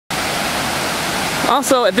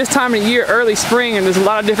Also, at this time of the year, early spring, and there's a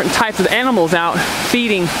lot of different types of animals out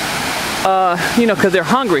feeding, you know, because they're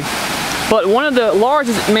hungry. But one of the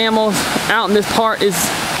largest mammals out in this part is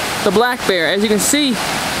the black bear. As you can see,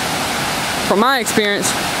 from my experience,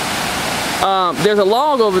 there's a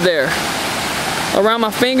log over there around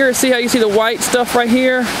my finger. See how you see the white stuff right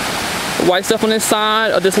here? The white stuff on this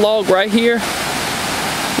side of this log right here?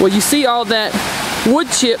 Well, you see all that wood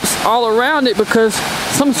chips all around it because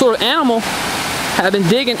some sort of animal have been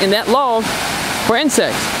digging in that log for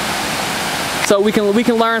insects. So we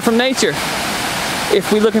can learn from nature.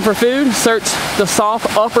 If we're looking for food, search the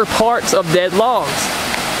soft upper parts of dead logs.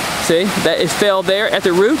 See, that is fell there at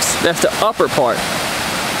the roots. That's the upper part.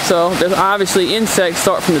 So there's obviously insects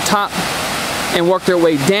start from the top and work their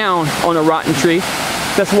way down on a rotten tree.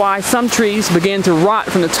 That's why some trees begin to rot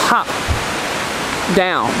from the top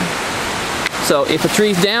down. So if a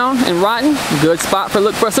tree's down and rotten, good spot for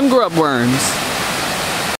look for some grub worms.